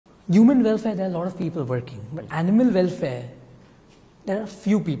human welfare, there are a lot of people working, but animal welfare, there are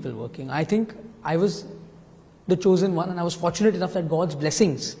few people working. I think I was the chosen one, and I was fortunate enough that God's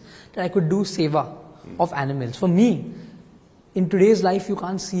blessings that I could do seva of animals. For me, in today's life, you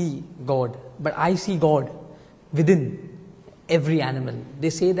can't see God, but I see God within every animal. They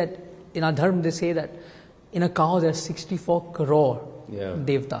say that in our dharma, they say that in a cow there are 64 crore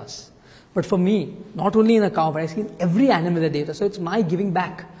devtas. But for me, not only in a cow, but I see in every animal a devta. So it's my giving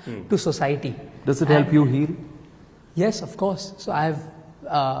back to society. Does it help you heal? Yes, of course. So I've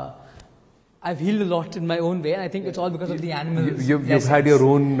healed a lot in my own way, and I think it's all because of the animals. You've had your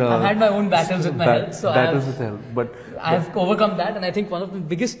own... I've had my own battles with my health. So battles with health. But I've overcome that, and I think one of the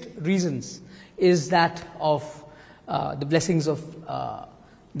biggest reasons is that of the blessings of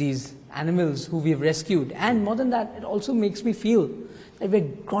these animals who we've rescued. And more than that, it also makes me feel that we're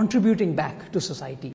contributing back to society.